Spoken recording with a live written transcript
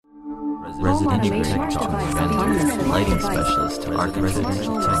residential tech talk, and lighting specialist to our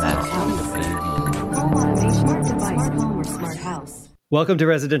residential tech house. Welcome to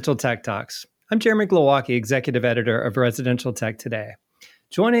Residential Tech Talks. I'm Jeremy Glowacki, Executive Editor of Residential Tech Today.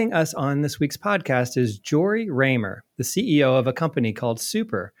 Joining us on this week's podcast is Jory Raymer, the CEO of a company called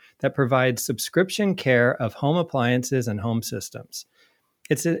Super that provides subscription care of home appliances and home systems.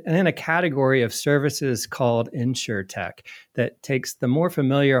 It's in a category of services called InsurTech that takes the more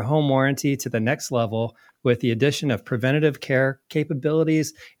familiar home warranty to the next level with the addition of preventative care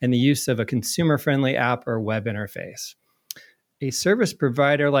capabilities and the use of a consumer-friendly app or web interface. A service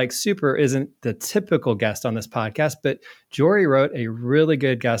provider like Super isn't the typical guest on this podcast, but Jory wrote a really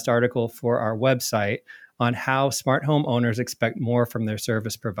good guest article for our website on how smart home owners expect more from their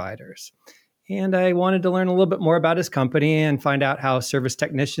service providers. And I wanted to learn a little bit more about his company and find out how service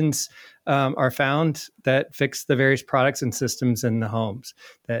technicians are found that fix the various products and systems in the homes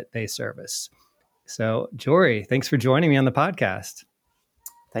that they service. So, Jory, thanks for joining me on the podcast.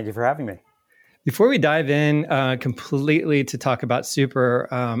 Thank you for having me. Before we dive in completely to talk about Super,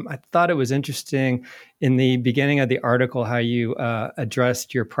 I thought it was interesting in the beginning of the article how you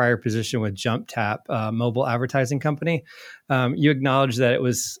addressed your prior position with JumpTap, mobile advertising company. You acknowledged that it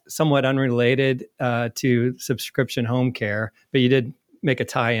was somewhat unrelated to subscription home care, but you did make a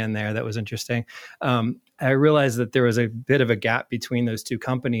tie-in there that was interesting. I realized that there was a bit of a gap between those two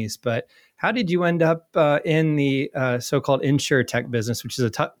companies, but how did you end up in the so-called InsurTech business, which is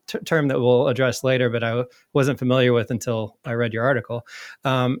a term that we'll address later, but I wasn't familiar with until I read your article,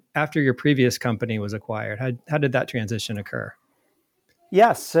 after your previous company was acquired? How did that transition occur?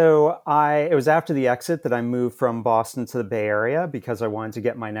 Yeah, so it was after the exit that I moved from Boston to the Bay Area because I wanted to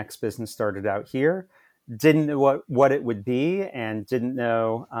get my next business started out here. Didn't know what it would be and didn't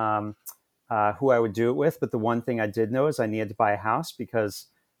know who I would do it with. But the one thing I did know is I needed to buy a house because,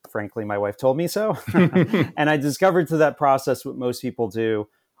 frankly, my wife told me so. And I discovered through that process what most people do.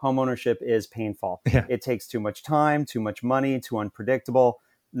 Homeownership is painful. Yeah. It takes too much time, too much money, too unpredictable,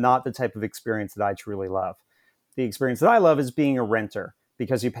 not the type of experience that I truly love. The experience that I love is being a renter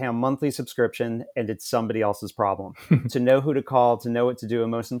because you pay a monthly subscription and it's somebody else's problem. To know who to call, to know what to do,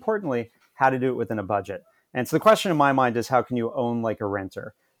 and most importantly, how to do it within a budget. And so the question in my mind is, how can you own like a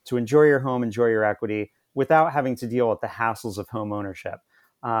renter to enjoy your home, enjoy your equity without having to deal with the hassles of home ownership?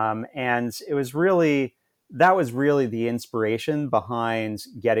 And that was really the inspiration behind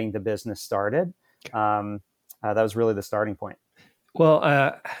getting the business started. That was really the starting point. Well,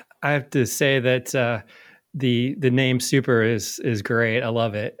 I have to say that the name Super is great. I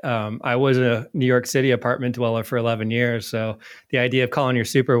love it. I was a New York City apartment dweller for 11 years. So the idea of calling your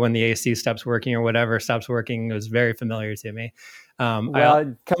Super when the AC stops working or whatever stops working was very familiar to me.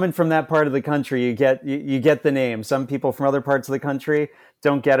 Coming from that part of the country, you get the name. Some people from other parts of the country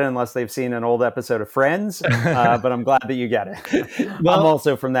don't get it unless they've seen an old episode of Friends, but I'm glad that you get it. Well, I'm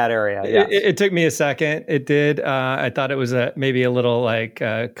also from that area. Yes. It took me a second. It did. I thought it was maybe a little like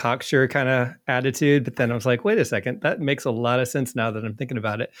cocksure kind of attitude, but then I was like, wait a second, that makes a lot of sense now that I'm thinking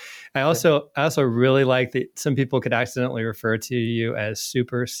about it. I also really like that some people could accidentally refer to you as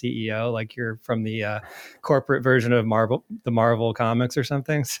Super CEO, like you're from the corporate version of the Marvel comics or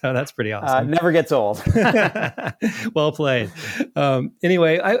something. So that's pretty awesome. Never gets old. Well played.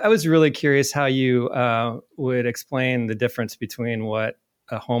 Anyway, I was really curious how you would explain the difference between what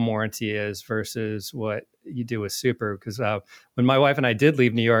a home warranty is versus what you do with Super. Because when my wife and I did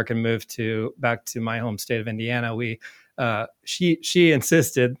leave New York and moved back to my home state of Indiana, she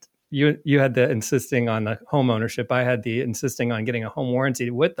insisted. You had the insisting on the home ownership. I had the insisting on getting a home warranty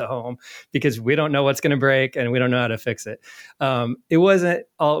with the home because we don't know what's going to break and we don't know how to fix it. It wasn't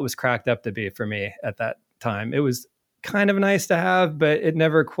all it was cracked up to be for me at that time. It was kind of nice to have, but it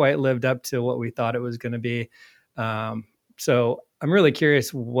never quite lived up to what we thought it was going to be. So I'm really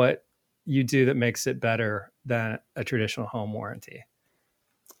curious what you do that makes it better than a traditional home warranty.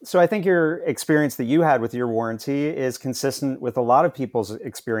 So I think your experience that you had with your warranty is consistent with a lot of people's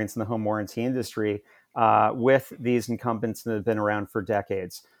experience in the home warranty industry with these incumbents that have been around for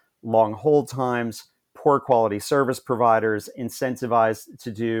decades. Long hold times, poor quality service providers, incentivized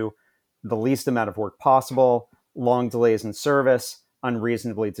to do the least amount of work possible, long delays in service,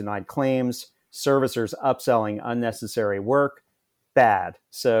 unreasonably denied claims, servicers upselling unnecessary work, bad.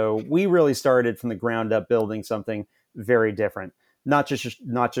 So we really started from the ground up building something very different. Not just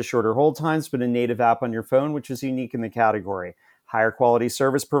shorter hold times, but a native app on your phone, which is unique in the category. Higher quality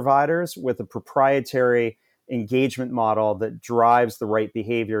service providers with a proprietary engagement model that drives the right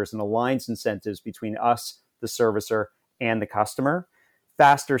behaviors and aligns incentives between us, the servicer, and the customer.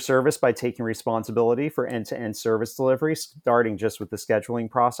 faster service by taking responsibility for end-to-end service delivery, starting just with the scheduling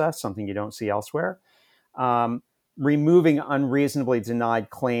process, something you don't see elsewhere. Removing unreasonably denied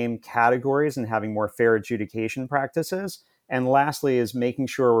claim categories and having more fair adjudication practices. And lastly is making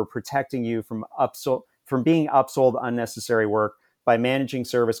sure we're protecting you from being upsold unnecessary work by managing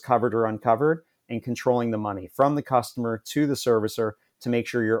service covered or uncovered and controlling the money from the customer to the servicer to make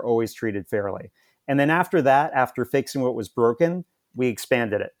sure you're always treated fairly. And then after that, after fixing what was broken, we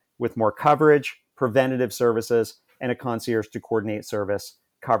expanded it with more coverage, preventative services, and a concierge to coordinate service,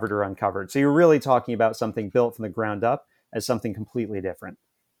 covered or uncovered. So you're really talking about something built from the ground up as something completely different.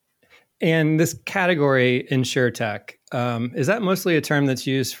 And this category, InsurTech, is that mostly a term that's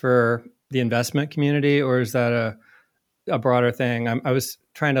used for the investment community, or is that a broader thing? I was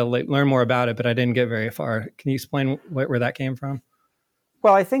trying to learn more about it, but I didn't get very far. Can you explain where that came from?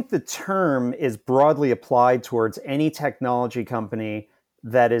 Well, I think the term is broadly applied towards any technology company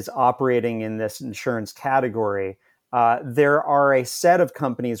that is operating in this insurance category. There are a set of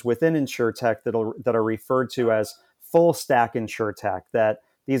companies within InsurTech that are referred to as full stack InsurTech, that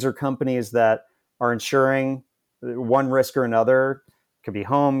these are companies that are insuring one risk or another. Could be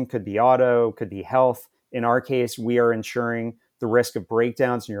home, could be auto, could be health. In our case, we are insuring the risk of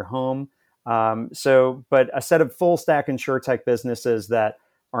breakdowns in your home. But a set of full stack InsurTech businesses that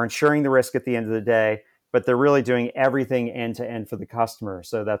are insuring the risk at the end of the day, but they're really doing everything end to end for the customer.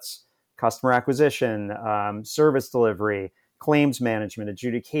 So that's customer acquisition, service delivery, claims management,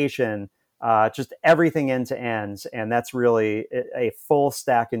 adjudication, just everything end to end. And that's really a full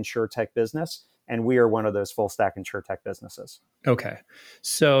stack InsurTech business. And we are one of those full stack InsurTech businesses. Okay.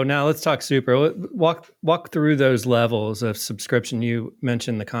 So now let's talk Super. Walk through those levels of subscription. You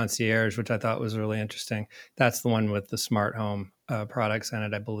mentioned the concierge, which I thought was really interesting. That's the one with the smart home products in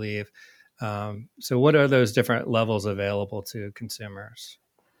it, I believe. So what are those different levels available to consumers?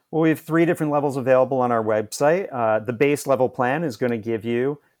 Well, we have 3 different levels available on our website. The base level plan is going to give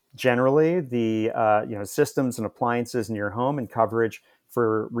you generally the systems and appliances in your home and coverage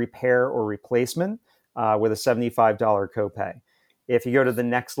for repair or replacement with a $75 copay. If you go to the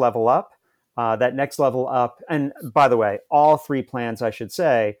next level up, that next level up, and by the way, all 3 plans, I should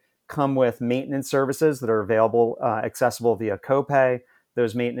say, come with maintenance services that are available, accessible via copay.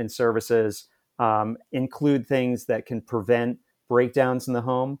 Those maintenance services include things that can prevent breakdowns in the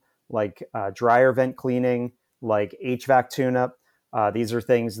home, like dryer vent cleaning, like HVAC tune-up. These are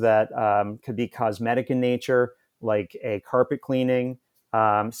things that could be cosmetic in nature, like a carpet cleaning.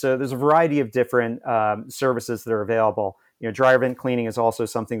 So there's a variety of different services that are available. Dryer vent cleaning is also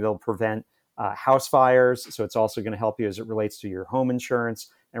something that'll prevent house fires. So it's also going to help you as it relates to your home insurance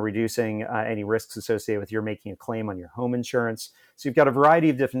and reducing any risks associated with your making a claim on your home insurance. So you've got a variety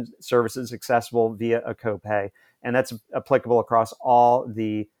of different services accessible via a copay, and that's applicable across all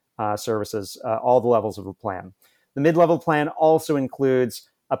the services, all the levels of the plan. The mid-level plan also includes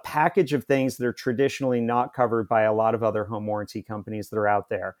a package of things that are traditionally not covered by a lot of other home warranty companies that are out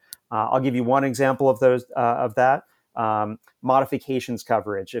there. I'll give you one example of those of that. Modifications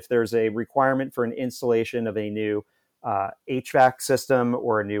coverage. If there's a requirement for an installation of a new HVAC system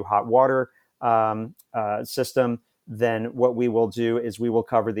or a new hot water system, then what we will do is we will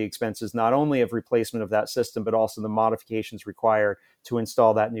cover the expenses not only of replacement of that system, but also the modifications required to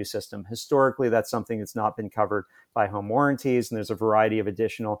install that new system. Historically, that's something that's not been covered by home warranties, and there's a variety of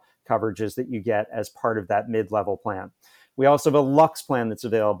additional coverages that you get as part of that mid-level plan. We also have a Lux plan that's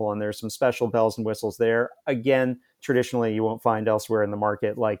available, and there's some special bells and whistles there. Again, traditionally, you won't find elsewhere in the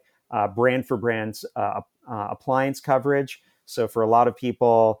market, like brand for brands appliance coverage. So for a lot of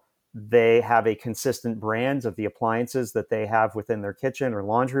people, they have a consistent brand of the appliances that they have within their kitchen or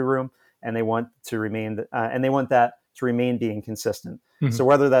laundry room, and they want to remain that to remain being consistent. Mm-hmm. So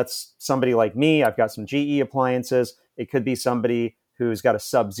whether that's somebody like me, I've got some GE appliances. It could be somebody who's got a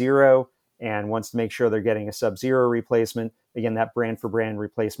Sub-Zero and wants to make sure they're getting a Sub-Zero replacement. Again, that brand for brand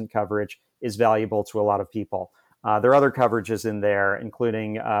replacement coverage is valuable to a lot of people. There are other coverages in there,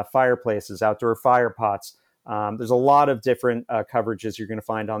 including fireplaces, outdoor fire pots. There's a lot of different coverages you're going to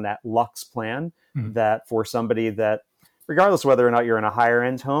find on that Lux plan that for somebody that, regardless of whether or not you're in a higher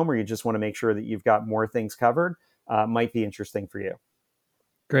end home or you just want to make sure that you've got more things covered, might be interesting for you.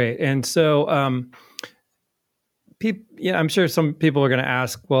 Great. And so I'm sure some people are going to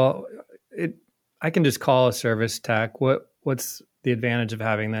ask, well, I can just call a service tech. What's the advantage of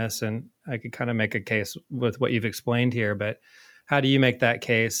having this? And I could kind of make a case with what you've explained here, but how do you make that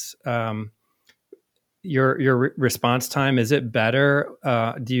case? Your response time, is it better?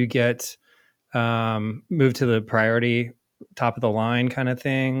 Do you get moved to the priority top of the line kind of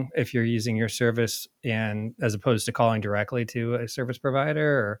thing if you're using your service, and as opposed to calling directly to a service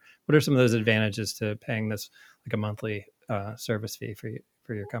provider? Or what are some of those advantages to paying this like a monthly service fee for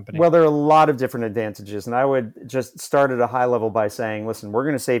your company? Well, there are a lot of different advantages, and I would just start at a high level by saying, listen, we're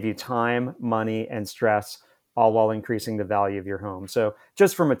going to save you time, money, and stress, all while increasing the value of your home. So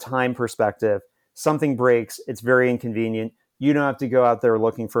just from a time perspective, something breaks, it's very inconvenient. You don't have to go out there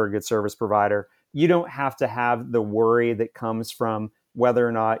looking for a good service provider. You don't have to have the worry that comes from whether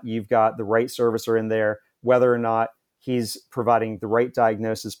or not you've got the right servicer in there, whether or not he's providing the right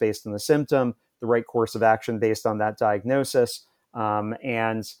diagnosis based on the symptom, the right course of action based on that diagnosis.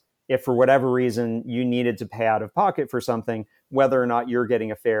 And if for whatever reason you needed to pay out of pocket for something, whether or not you're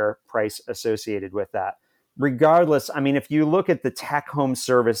getting a fair price associated with that. Regardless, I mean, if you look at the tech home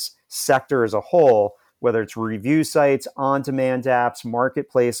service sector as a whole, whether it's review sites, on-demand apps,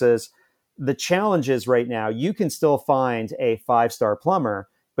 marketplaces, the challenge is right now, you can still find a 5-star plumber,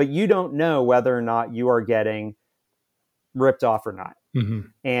 but you don't know whether or not you are getting ripped off or not. Mm-hmm.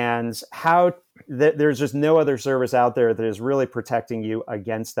 And there's just no other service out there that is really protecting you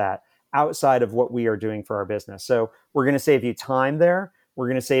against that outside of what we are doing for our business. So we're going to save you time there. We're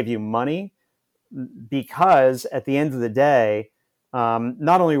going to save you money, because at the end of the day,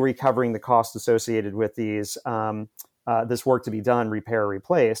 not only are we covering the cost associated with this work to be done, repair,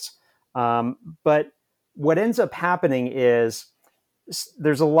 replace, but what ends up happening is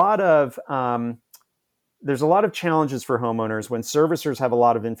there's a lot of challenges for homeowners when servicers have a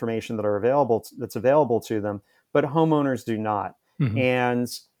lot of information that's available to them, but homeowners do not. Mm-hmm.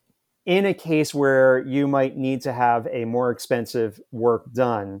 And in a case where you might need to have a more expensive work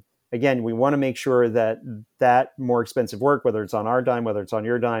done, again, we want to make sure that more expensive work, whether it's on our dime, whether it's on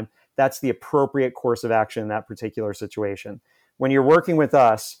your dime, that's the appropriate course of action in that particular situation. When you're working with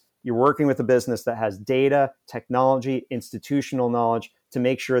us, you're working with a business that has data, technology, institutional knowledge to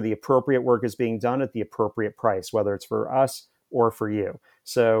make sure the appropriate work is being done at the appropriate price, whether it's for us or for you.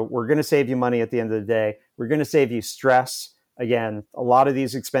 So we're going to save you money at the end of the day. We're going to save you stress. Again, a lot of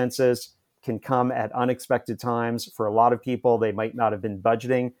these expenses can come at unexpected times. For a lot of people, they might not have been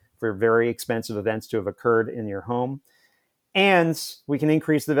budgeting for very expensive events to have occurred in your home. And we can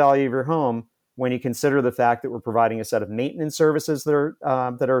increase the value of your home when you consider the fact that we're providing a set of maintenance services that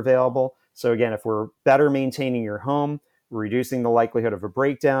are available. So again, if we're better maintaining your home, we're reducing the likelihood of a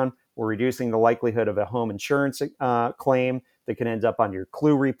breakdown, we're reducing the likelihood of a home insurance claim that can end up on your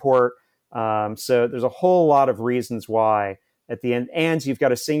CLUE report. So there's a whole lot of reasons why at the end, and you've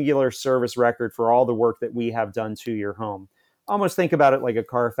got a singular service record for all the work that we have done to your home. Almost think about it like a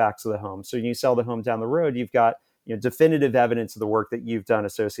Carfax of the home. So when you sell the home down the road, you've got definitive evidence of the work that you've done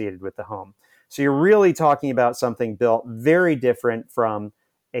associated with the home. So you're really talking about something built very different from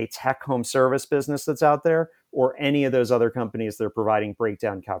a tech home service business that's out there or any of those other companies that are providing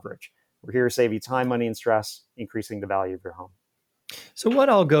breakdown coverage. We're here to save you time, money, and stress, increasing the value of your home. So what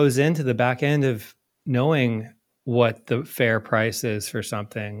all goes into the back end of knowing what the fair price is for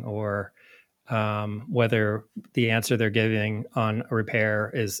something, or whether the answer they're giving on a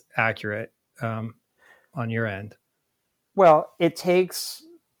repair is accurate on your end? Well, it takes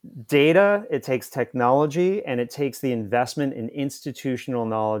data, it takes technology, and it takes the investment in institutional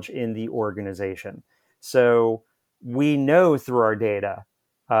knowledge in the organization. So we know through our data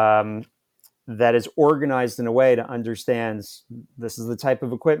that is organized in a way to understand this is the type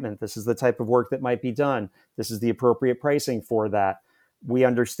of equipment, this is the type of work that might be done, this is the appropriate pricing for that. We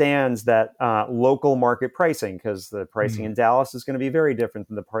understand that local market pricing, because the pricing in Dallas is going to be very different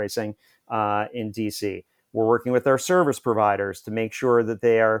than the pricing in DC. We're working with our service providers to make sure that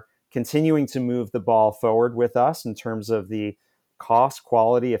they are continuing to move the ball forward with us in terms of the cost,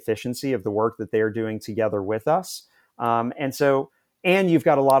 quality, efficiency of the work that they are doing together with us. And you've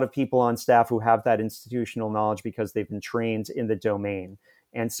got a lot of people on staff who have that institutional knowledge because they've been trained in the domain.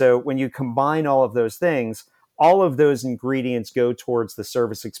 And so when you combine all of those things, all of those ingredients go towards the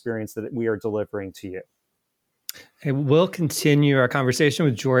service experience that we are delivering to you. Okay, we'll continue our conversation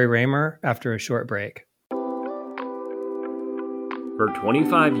with Jory Raymer after a short break. For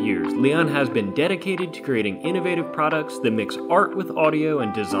 25 years, Leon has been dedicated to creating innovative products that mix art with audio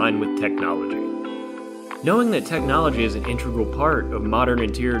and design with technology. Knowing that technology is an integral part of modern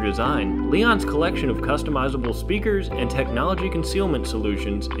interior design, Leon's collection of customizable speakers and technology concealment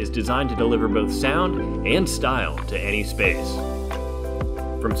solutions is designed to deliver both sound and style to any space.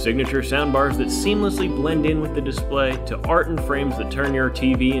 From signature soundbars that seamlessly blend in with the display to art and frames that turn your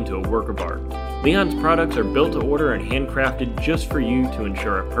TV into a work of art, Leon's products are built to order and handcrafted just for you to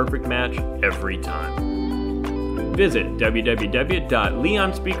ensure a perfect match every time. Visit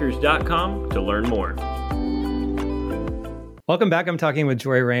www.leonspeakers.com to learn more. Welcome back. I'm talking with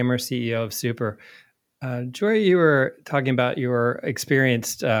Jory Raymer, CEO of Super. Jory, you were talking about your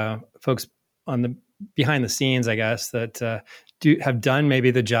experienced folks on the behind the scenes, I guess, that have done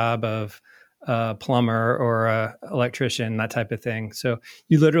maybe the job of a plumber or a electrician, that type of thing. So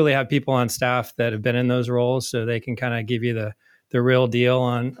you literally have people on staff that have been in those roles, so they can kind of give you the real deal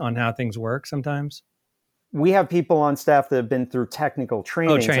on how things work sometimes. We have people on staff that have been through technical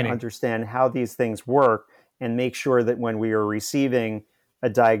training to understand how these things work and make sure that when we are receiving a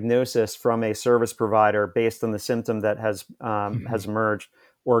diagnosis from a service provider based on the symptom that has emerged,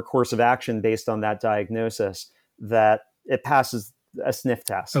 or a course of action based on that diagnosis, that it passes a sniff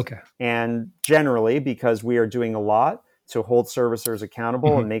test. Okay. And generally, because we are doing a lot to hold servicers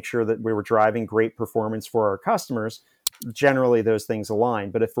accountable and make sure that we were driving great performance for our customers, generally those things align.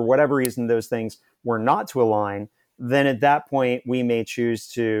 But if for whatever reason those things were not to align, then at that point we may choose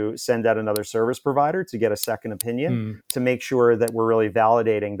to send out another service provider to get a second opinion to make sure that we're really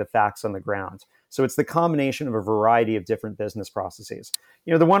validating the facts on the ground. So it's the combination of a variety of different business processes.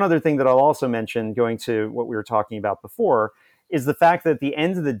 The one other thing that I'll also mention, going to what we were talking about before, is the fact that at the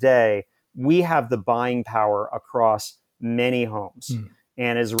end of the day, we have the buying power across many homes.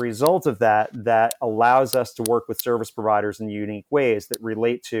 And as a result of that, that allows us to work with service providers in unique ways that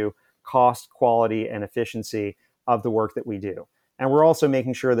relate to cost, quality, and efficiency of the work that we do. And we're also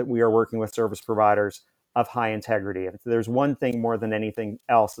making sure that we are working with service providers of high integrity. And if there's one thing more than anything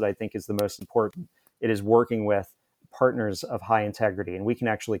else that I think is the most important, it is working with partners of high integrity. And we can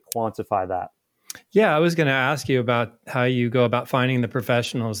actually quantify that. Yeah, I was going to ask you about how you go about finding the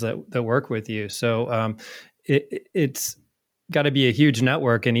professionals that work with you. So it's got to be a huge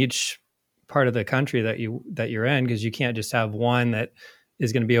network in each part of the country that you're in, because you can't just have one that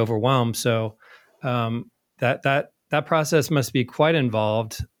is going to be overwhelmed. So that process must be quite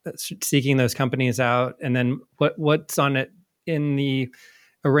involved, seeking those companies out, and then what's on it in the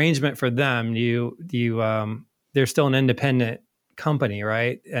arrangement for them. They're still an independent company,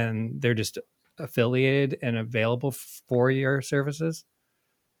 right? And they're just affiliated and available for your services?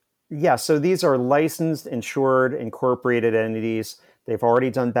 Yeah, so these are licensed, insured, incorporated entities. They've already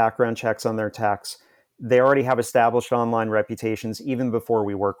done background checks on their techs. They already have established online reputations even before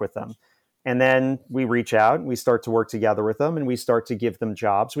we work with them. And then we reach out, we start to work together with them, and we start to give them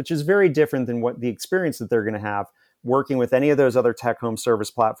jobs, which is very different than what the experience that they're going to have working with any of those other tech home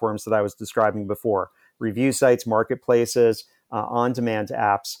service platforms that I was describing before. Review sites, marketplaces, on-demand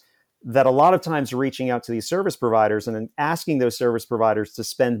apps, that a lot of times are reaching out to these service providers and asking those service providers to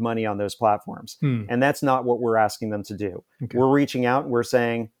spend money on those platforms. And that's not what we're asking them to do. Okay. We're reaching out and we're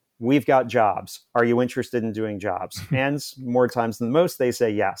saying, we've got jobs. Are you interested in doing jobs? And more times than most, they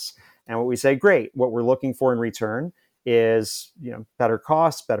say yes. And what we say, great. What we're looking for in return is, better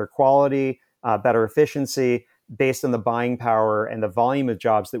costs, better quality, better efficiency based on the buying power and the volume of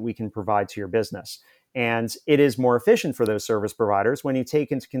jobs that we can provide to your business. And it is more efficient for those service providers when you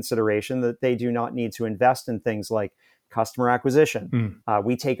take into consideration that they do not need to invest in things like customer acquisition.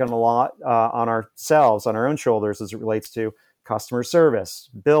 We take on a lot on ourselves, on our own shoulders, as it relates to customer service,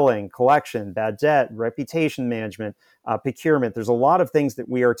 billing, collection, bad debt, reputation management, procurement. There's a lot of things that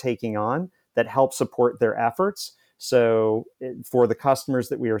we are taking on that help support their efforts. So for the customers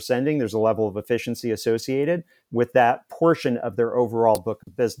that we are sending, there's a level of efficiency associated with that portion of their overall book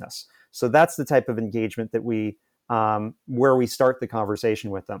of business. So that's the type of engagement that where we start the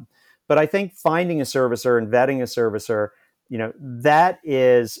conversation with them. But I think finding a servicer and vetting a servicer, that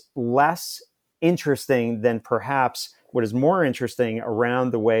is less interesting than perhaps what is more interesting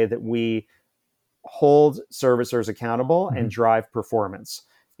around the way that we hold servicers accountable and drive performance.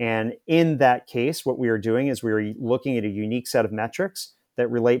 And in that case, what we are doing is we are looking at a unique set of metrics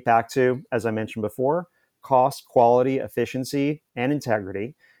that relate back to, as I mentioned before, cost, quality, efficiency, and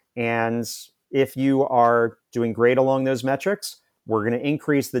integrity. And if you are doing great along those metrics, we're going to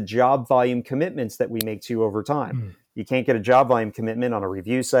increase the job volume commitments that we make to you over time. You can't get a job volume commitment on a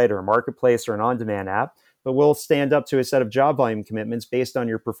review site or a marketplace or an on-demand app, but we'll stand up to a set of job volume commitments based on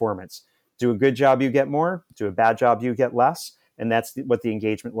your performance. Do a good job, you get more. Do a bad job, you get less. And that's what the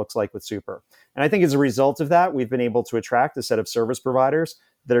engagement looks like with Super. And I think as a result of that, we've been able to attract a set of service providers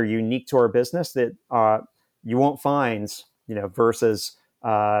that are unique to our business that you won't find, versus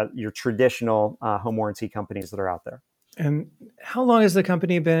your traditional home warranty companies that are out there. And how long has the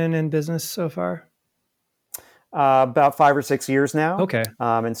company been in business so far? About 5 or 6 years now. Okay.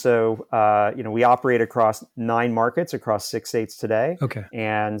 And so, we operate across 9 markets across 6 states today. Okay.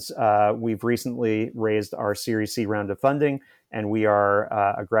 And we've recently raised our Series C round of funding, and we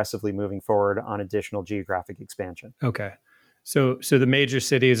are aggressively moving forward on additional geographic expansion. Okay. So the major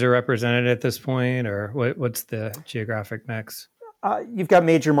cities are represented at this point, or what's the geographic mix? You've got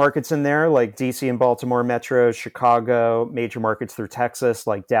major markets in there like DC and Baltimore metros, Chicago, major markets through Texas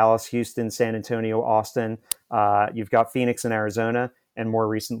like Dallas, Houston, San Antonio, Austin. You've got Phoenix in Arizona, and more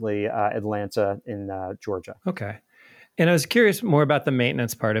recently Atlanta in Georgia. Okay. And I was curious more about the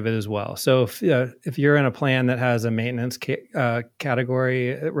maintenance part of it as well. So if you're in a plan that has a maintenance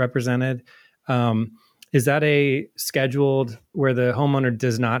category represented, is that a scheduled where the homeowner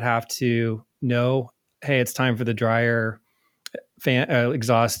does not have to know, hey, it's time for the dryer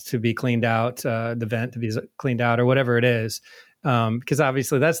exhaust to be cleaned out, the vent to be cleaned out, or whatever it is? Because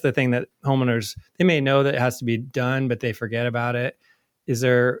obviously that's the thing that homeowners, they may know that it has to be done, but they forget about it.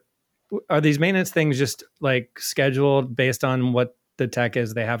 Are these maintenance things just like scheduled based on what the tech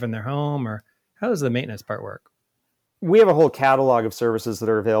is they have in their home, or how does the maintenance part work? We have a whole catalog of services that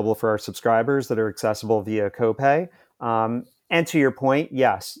are available for our subscribers that are accessible via copay. And to your point,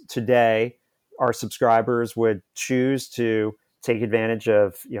 yes, today our subscribers would choose to take advantage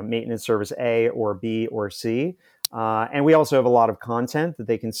of maintenance service A or B or C. And we also have a lot of content that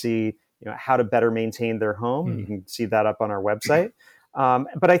they can see how to better maintain their home. You can see that up on our website.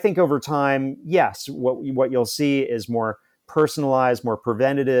 But I think over time, yes, what you'll see is more personalized, more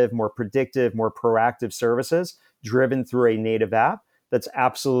preventative, more predictive, more proactive services driven through a native app. That's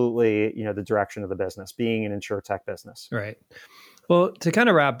absolutely, the direction of the business, being an InsurTech business. Right. Well, to kind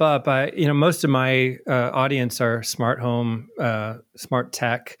of wrap up, most of my audience are smart home, smart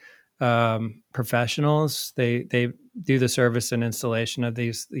tech professionals. They do the service and installation of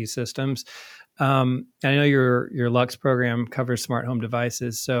these systems. I know your Lux program covers smart home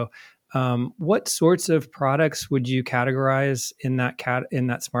devices. So, what sorts of products would you categorize in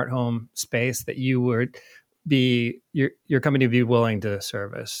that smart home space that you would be your company would be willing to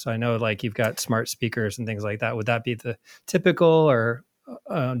service? I know like you've got smart speakers and things like that. Would that be the typical, or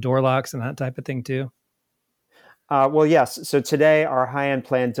door locks and that type of thing too? Well, yes. So today our high-end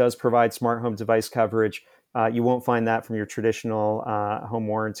plan does provide smart home device coverage. You won't find that from your traditional home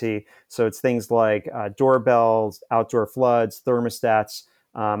warranty. So it's things like doorbells, outdoor floods, thermostats,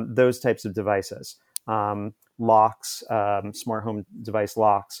 those types of devices, locks, smart home device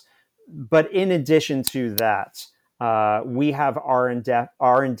locks. But in addition to that, we have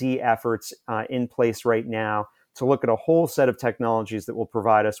R&D efforts in place right now to look at a whole set of technologies that will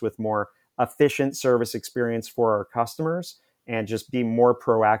provide us with more efficient service experience for our customers and just be more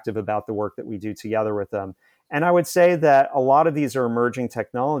proactive about the work that we do together with them. And I would say that a lot of these are emerging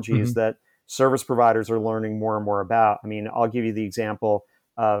technologies that service providers are learning more and more about. I mean, I'll give you the example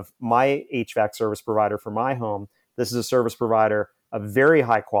of my HVAC service provider for my home. This is a service provider of very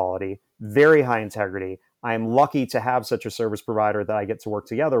high quality, very high integrity. I am lucky to have such a service provider that I get to work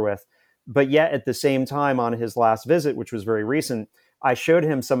together with. But yet at the same time, on his last visit, which was very recent, I showed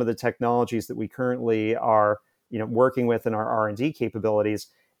him some of the technologies that we currently are working with in our R&D capabilities.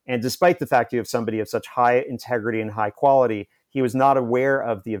 And despite the fact you have somebody of such high integrity and high quality, he was not aware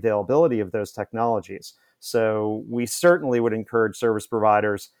of the availability of those technologies. So we certainly would encourage service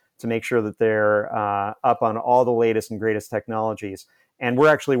providers to make sure that they're up on all the latest and greatest technologies. And we're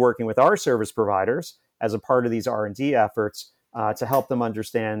actually working with our service providers as a part of these R&D efforts to help them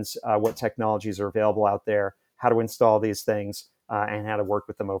understand what technologies are available out there, how to install these things, and how to work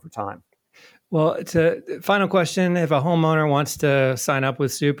with them over time. Well, it's a final question. If a homeowner wants to sign up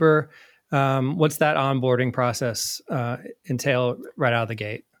with Super, what's that onboarding process entail right out of the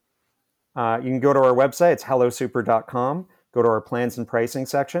gate? You can go to our website. It's hellosuper.com. Go to our plans and pricing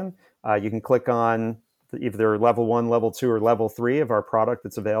section. You can click on either level 1, level 2, or level 3 of our product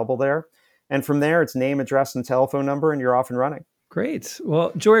that's available there. And from there, it's name, address, and telephone number, and you're off and running. Great.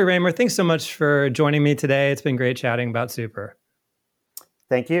 Well, Jory Raymer, thanks so much for joining me today. It's been great chatting about Super.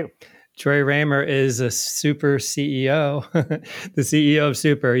 Thank you. Jory Raymer is a Super CEO, the CEO of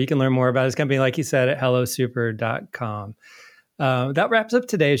Super. You can learn more about his company, like he said, at hellosuper.com. That wraps up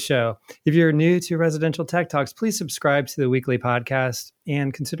today's show. If you're new to Residential Tech Talks, please subscribe to the weekly podcast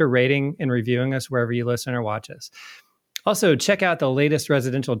and consider rating and reviewing us wherever you listen or watch us. Also, check out the latest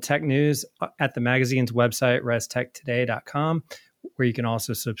residential tech news at the magazine's website, restechtoday.com, where you can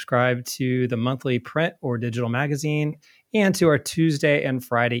also subscribe to the monthly print or digital magazine and to our Tuesday and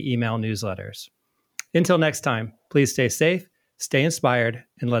Friday email newsletters. Until next time, please stay safe, stay inspired,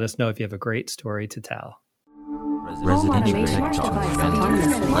 and let us know if you have a great story to tell. Residential Tech Talk,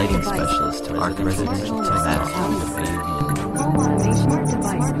 lighting specialist to Residential Tech Talk. Home automation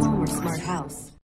device, home or smart house.